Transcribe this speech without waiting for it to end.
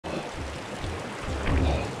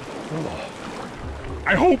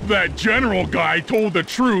I hope that general guy told the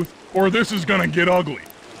truth, or this is gonna get ugly.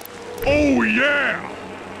 Oh yeah!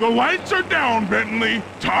 The lights are down, Bentley.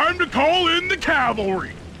 Time to call in the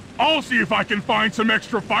cavalry. I'll see if I can find some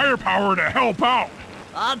extra firepower to help out.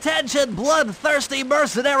 Attention, bloodthirsty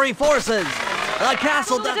mercenary forces! The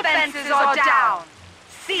castle defenses are down.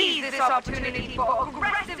 Seize this opportunity for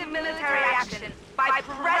aggressive military action by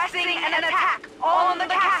pressing an attack on the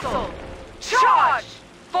castle. Charge!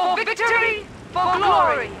 For victory, for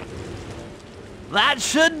glory! That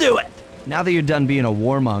should do it! Now that you're done being a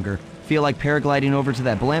warmonger, feel like paragliding over to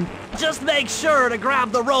that blimp? Just make sure to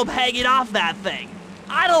grab the rope hanging off that thing.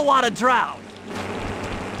 I don't want to drown.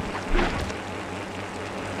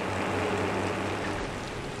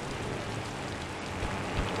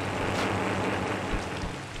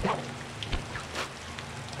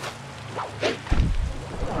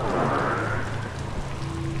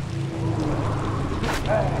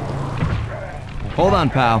 Hold on,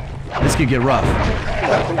 pal. This could get rough.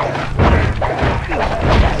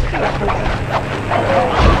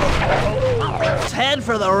 Let's head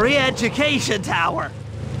for the re-education tower.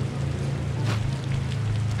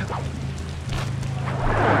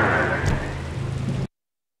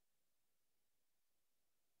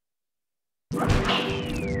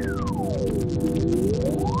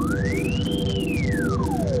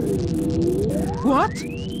 What?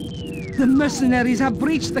 The mercenaries have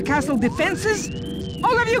breached the castle defenses?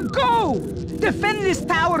 All of you go! Defend this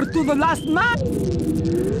tower to the last man!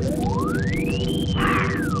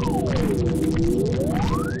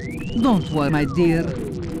 Don't worry, my dear.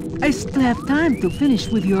 I still have time to finish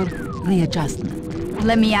with your readjustment.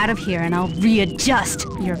 Let me out of here and I'll readjust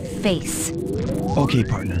your face. Okay,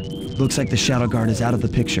 partner. Looks like the Shadow Guard is out of the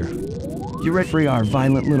picture. You ready for our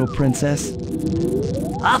violent little princess?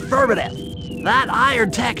 Affirmative. That Iron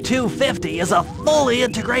Tech 250 is a fully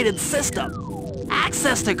integrated system.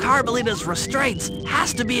 Access to Carmelita's restraints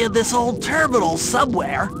has to be in this old terminal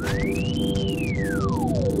somewhere.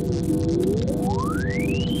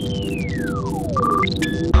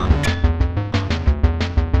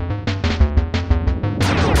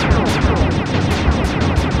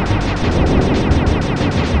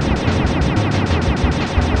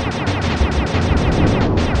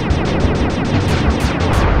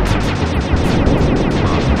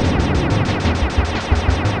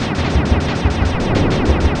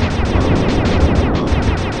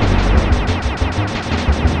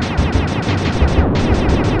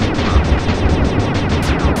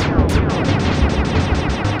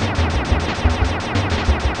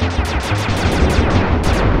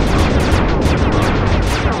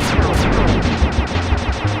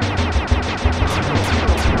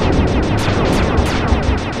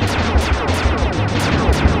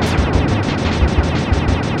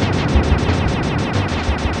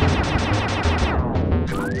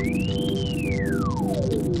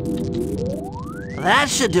 That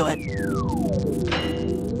should do it.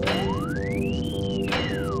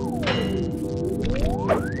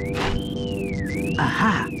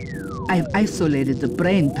 Aha! I've isolated the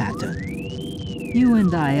brain pattern. You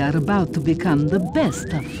and I are about to become the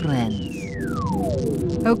best of friends.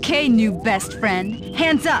 Okay, new best friend.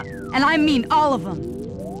 Hands up, and I mean all of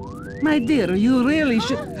them. My dear, you really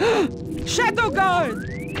should... Shadow Guard!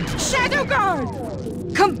 Shadow Guard!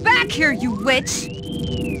 Come back here, you witch!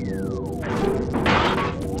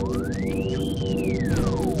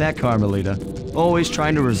 That Carmelita. Always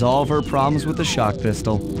trying to resolve her problems with the shock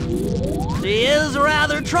pistol. She is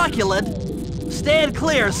rather truculent. Stand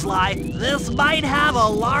clear, Sly. This might have a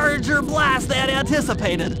larger blast than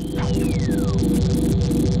anticipated.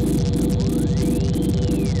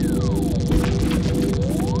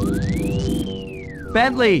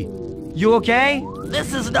 Bentley! You okay?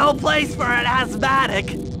 This is no place for an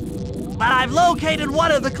asthmatic. But I've located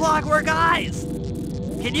one of the Clockwerk eyes.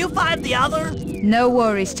 Can you find the other? No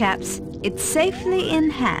worries, chaps. It's safely in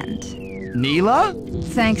hand. Neyla?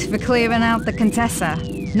 Thanks for clearing out the Contessa.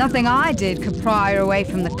 Nothing I did could pry her away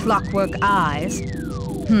from the Clockwerk eyes.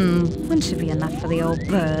 One should be enough for the old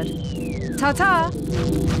bird. Ta-ta!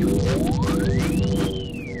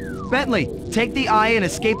 Bentley, take the eye and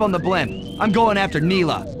escape on the blimp. I'm going after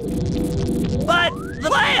Neyla. But the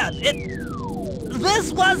plan!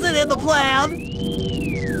 This wasn't in the plan!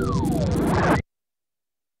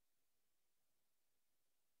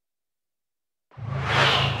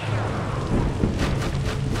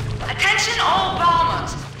 Attention all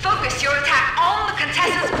bombers! Focus your attack on the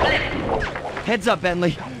Contessa's blimp! Heads up,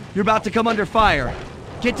 Bentley. You're about to come under fire.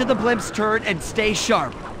 Get to the blimp's turret and stay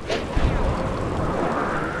sharp.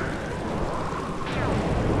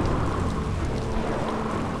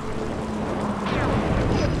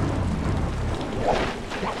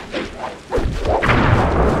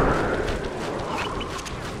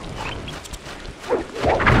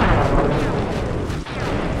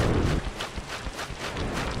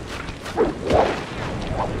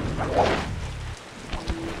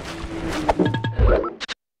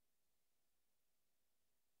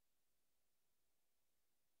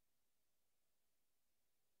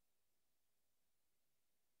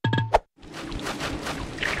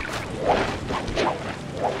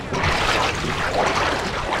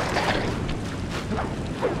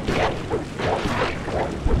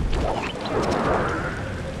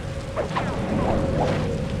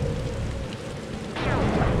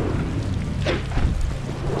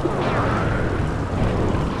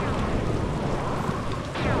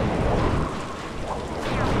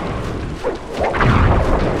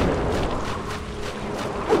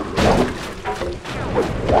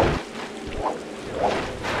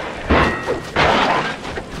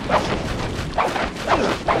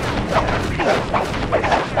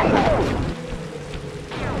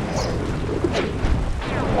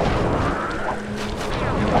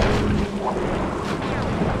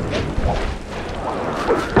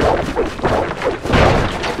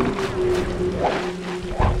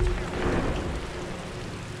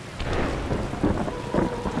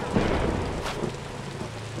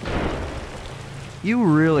 You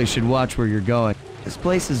really should watch where you're going. This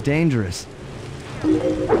place is dangerous.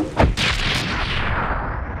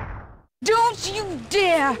 Don't you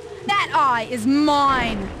dare! That eye is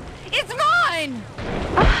mine! It's mine!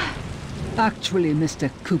 Actually,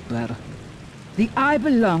 Mr. Cooper, the eye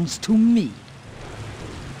belongs to me.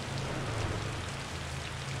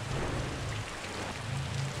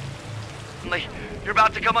 You're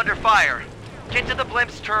about to come under fire. Get to the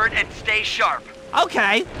blimp's turret and stay sharp.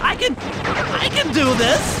 Okay, I can do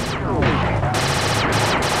this.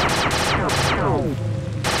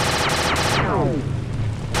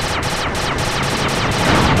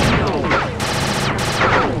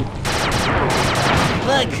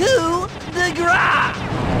 The coup de grace.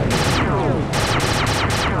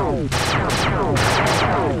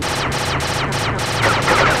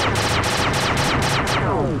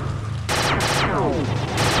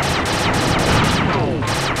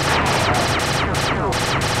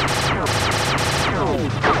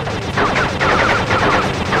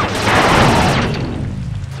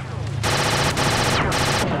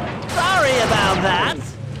 Sorry about that.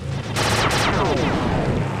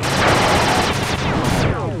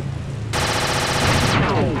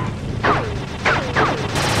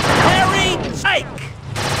 Harry, take!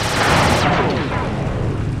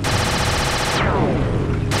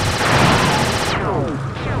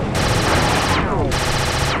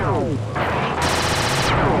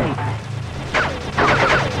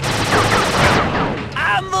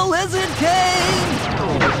 I'm the Lizard King!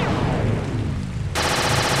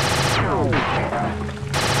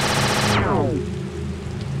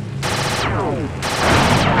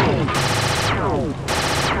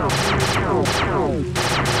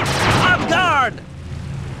 On guard!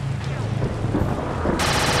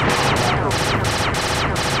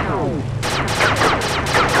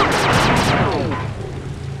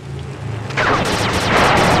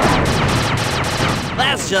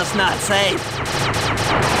 That's just not safe.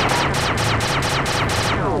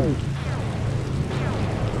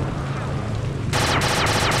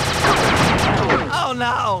 Oh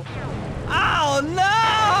no! Oh no!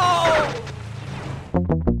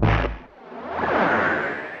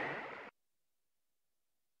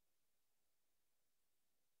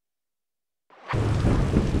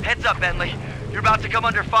 Heads up, Bentley. You're about to come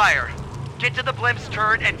under fire. Get to the blimp's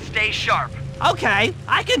turret and stay sharp. Okay,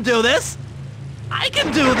 I can do this. I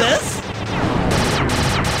can do this.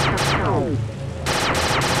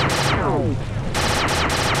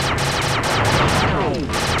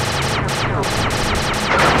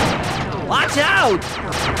 Watch out!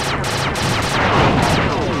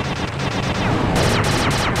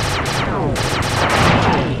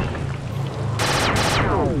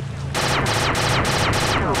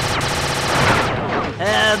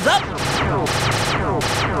 Heads up!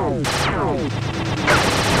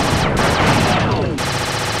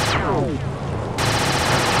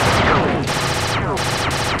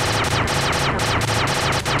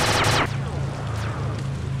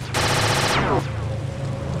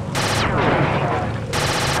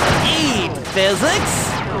 Eat physics!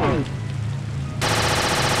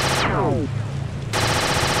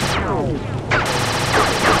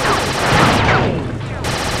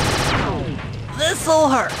 This'll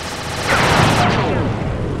hurt.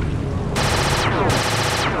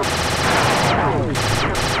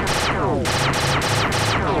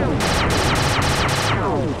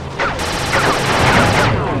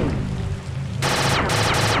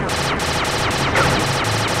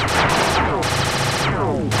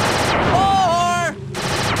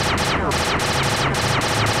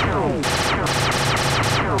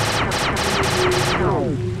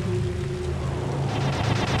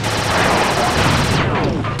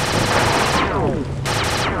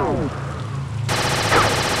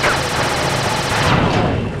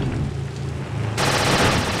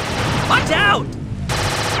 Watch out!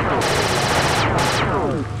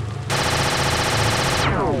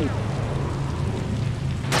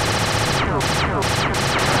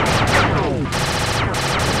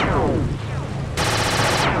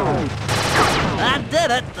 That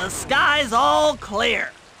did it. The sky's all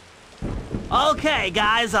clear. Okay,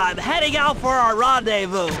 guys, I'm heading out for our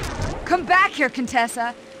rendezvous. Come back here,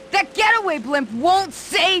 Contessa. That getaway blimp won't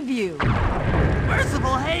save you.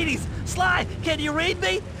 Merciful Hades! Sly, can you read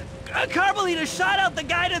me? Carmelita shot out the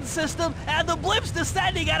guidance system, and the blimp's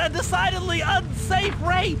descending at a decidedly unsafe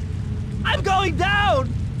rate. I'm going down!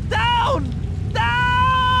 Down! Down!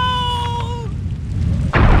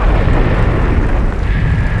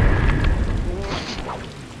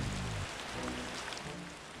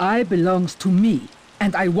 eye belongs to me,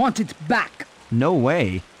 and I want it back. No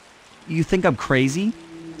way. You think I'm crazy?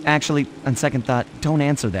 Actually, on second thought, don't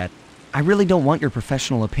answer that. I really don't want your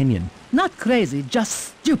professional opinion. Not crazy,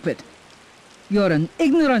 just stupid. You're an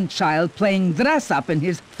ignorant child playing dress-up in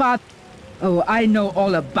his Oh, I know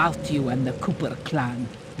all about you and the Cooper clan.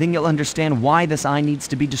 Then you'll understand why this eye needs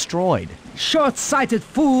to be destroyed. Short-sighted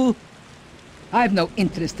fool! I've no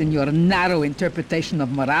interest in your narrow interpretation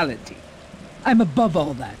of morality. I'm above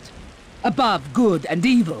all that. Above good and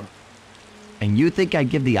evil. And you think I'd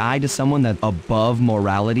give the eye to someone that's above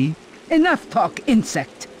morality? Enough talk,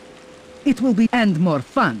 insect. It will be and more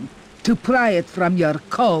fun to pry it from your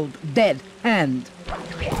cold, dead hand.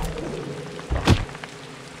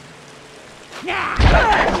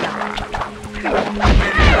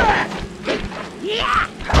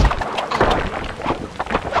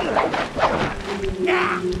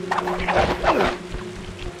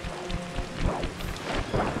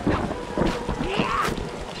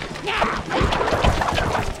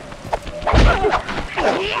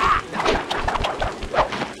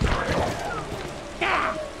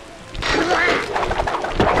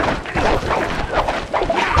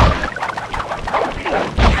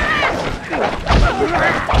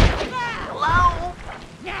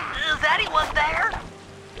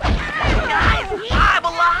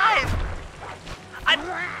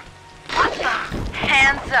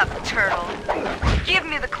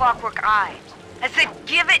 Clockwerk eye. I said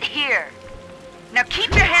give it here. Now keep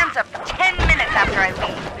your hands up for 10 minutes after I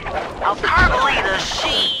leave. Oh, Carmelita,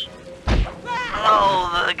 she...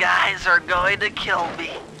 Oh, the guys are going to kill me.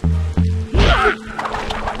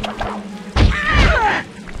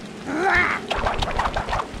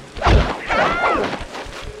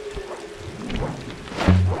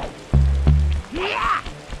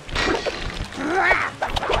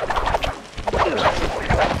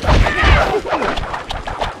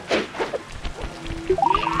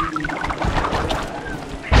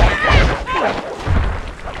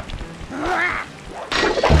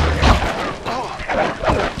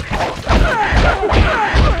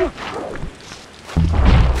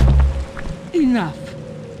 Enough.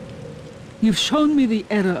 You've shown me the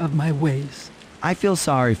error of my ways. I feel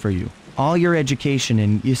sorry for you. All your education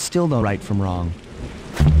and you still know right from wrong.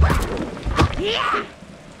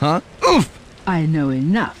 Huh? Oof! I know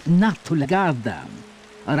enough not to guard them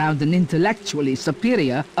around an intellectually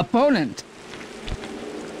superior opponent.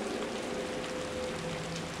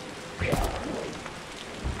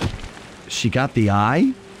 She got the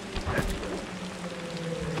eye?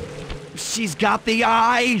 She's got the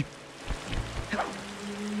eye!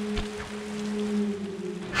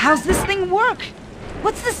 How's this thing work?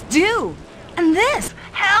 What's this do? And this?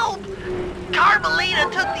 Help! Carmelita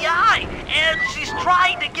took the eye, and she's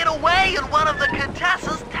trying to get away in one of the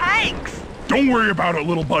Contessa's tanks. Don't worry about it,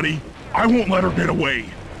 little buddy. I won't let her get away.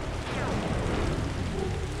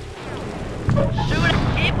 Shoot,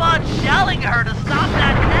 keep on shelling her to stop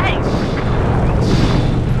that tank.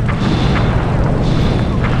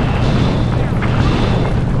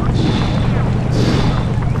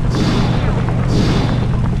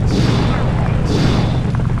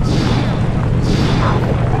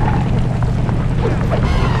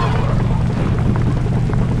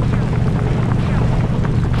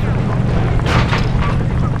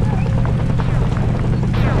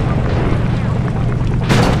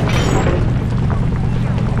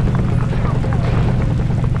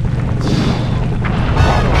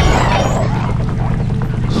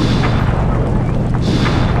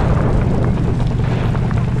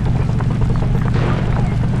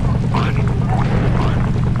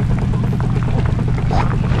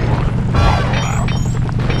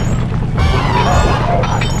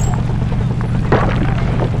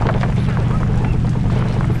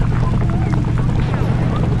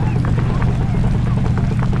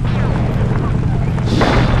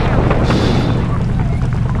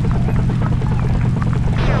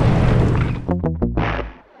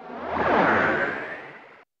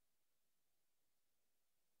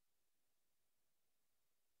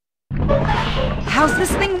 How's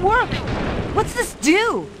this thing work? What's this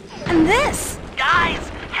do? And this? Guys,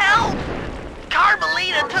 help!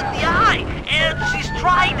 Carmelita took the eye, and she's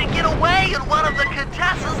trying to get away in one of the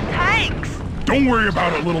Contessa's tanks. Don't worry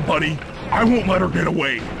about it, little buddy. I won't let her get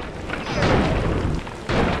away.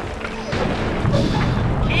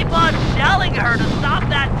 Keep on shelling her to stop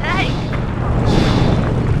that tank.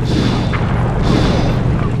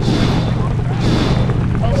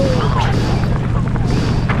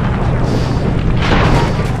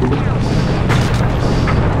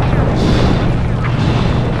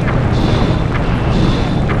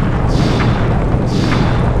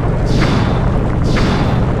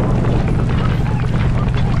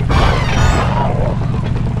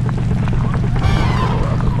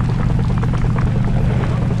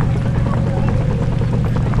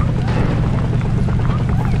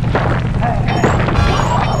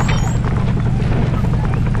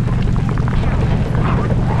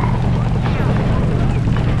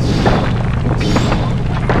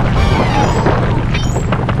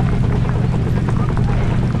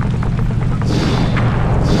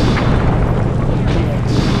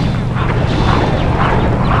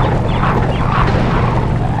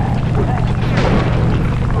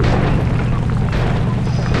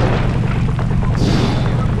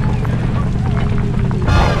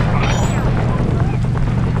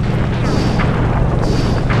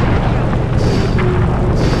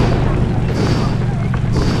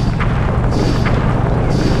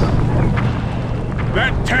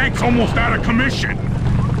 almost out of commission.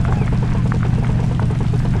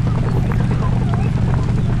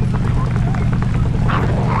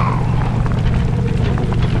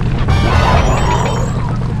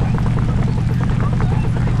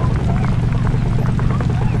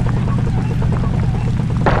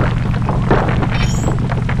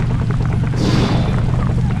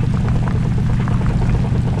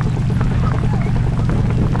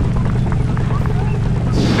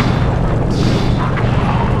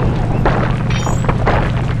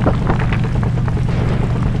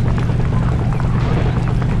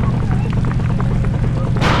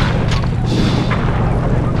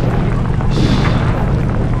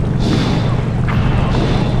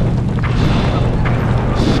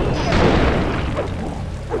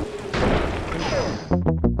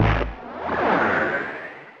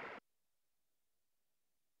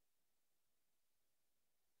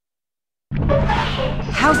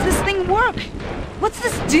 How's this thing work? What's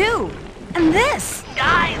this do? And this?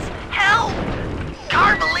 Guys, help!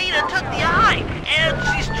 Carmelita took the eye, and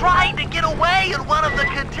she's trying to get away in one of the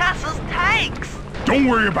Contessa's tanks! Don't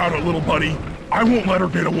worry about it, little buddy. I won't let her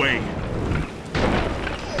get away.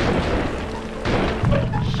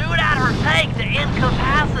 Shoot at her tank to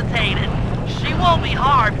incapacitate it. She won't be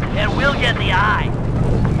harmed, and we'll get the eye.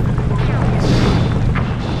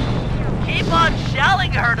 Keep on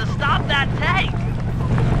shelling her to stop that tank!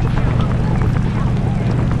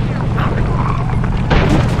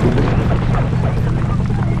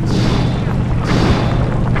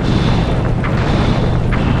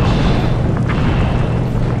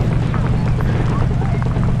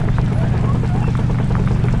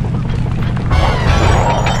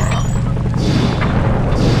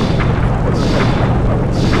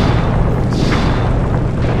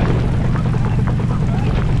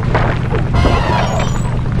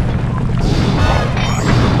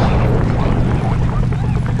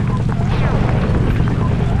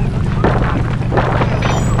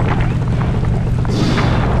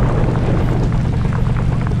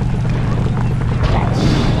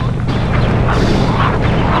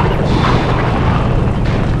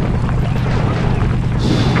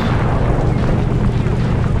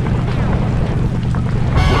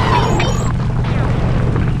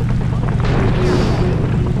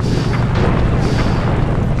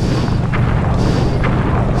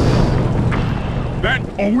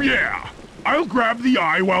 Oh yeah! I'll grab the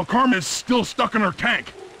eye while Carmen's still stuck in her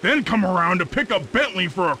tank, then come around to pick up Bentley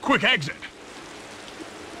for a quick exit.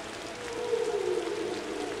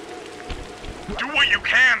 Do what you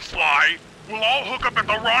can, Sly. We'll all hook up at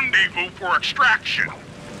the rendezvous for extraction.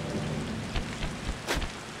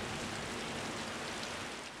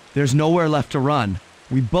 There's nowhere left to run.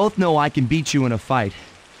 We both know I can beat you in a fight.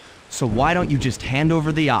 So why don't you just hand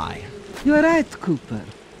over the eye? You're right, Cooper.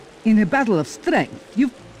 In a battle of strength,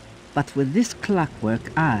 you... But with this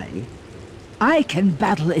clockwork eye, I can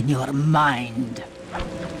battle in your mind.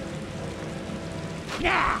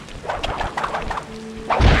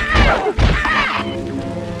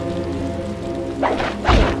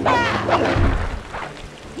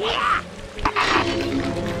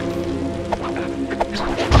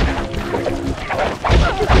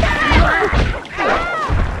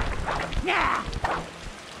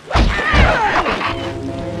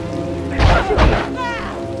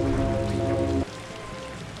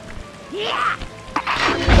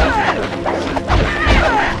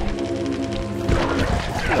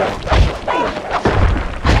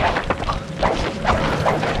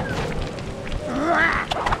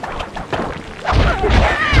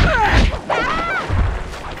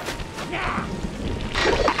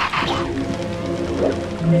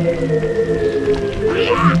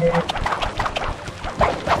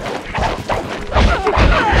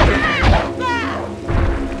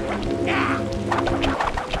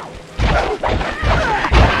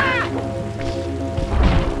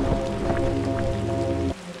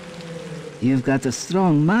 You've got a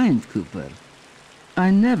strong mind, Cooper. I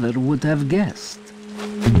never would have guessed.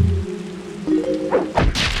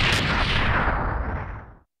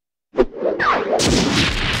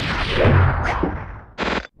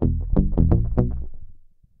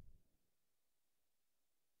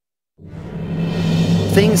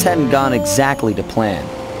 Things hadn't gone exactly to plan,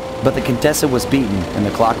 but the Contessa was beaten and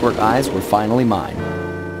the Clockwork Eyes were finally mine.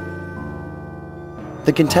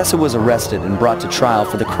 The Contessa was arrested and brought to trial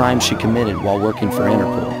for the crime she committed while working for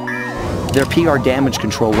Interpol. Their PR damage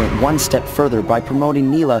control went one step further by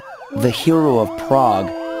promoting Neyla, the hero of Prague,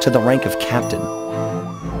 to the rank of captain.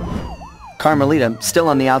 Carmelita, still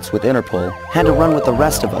on the outs with Interpol, had to run with the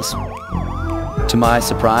rest of us. To my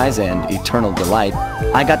surprise and eternal delight,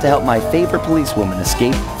 I got to help my favorite policewoman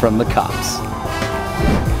escape from the cops.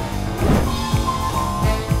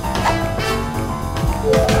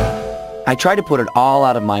 I tried to put it all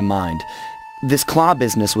out of my mind. This Klaww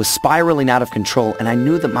business was spiraling out of control, and I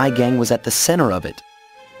knew that my gang was at the center of it.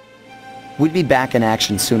 We'd be back in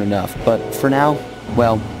action soon enough, but for now,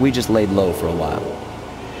 well, we just laid low for a while.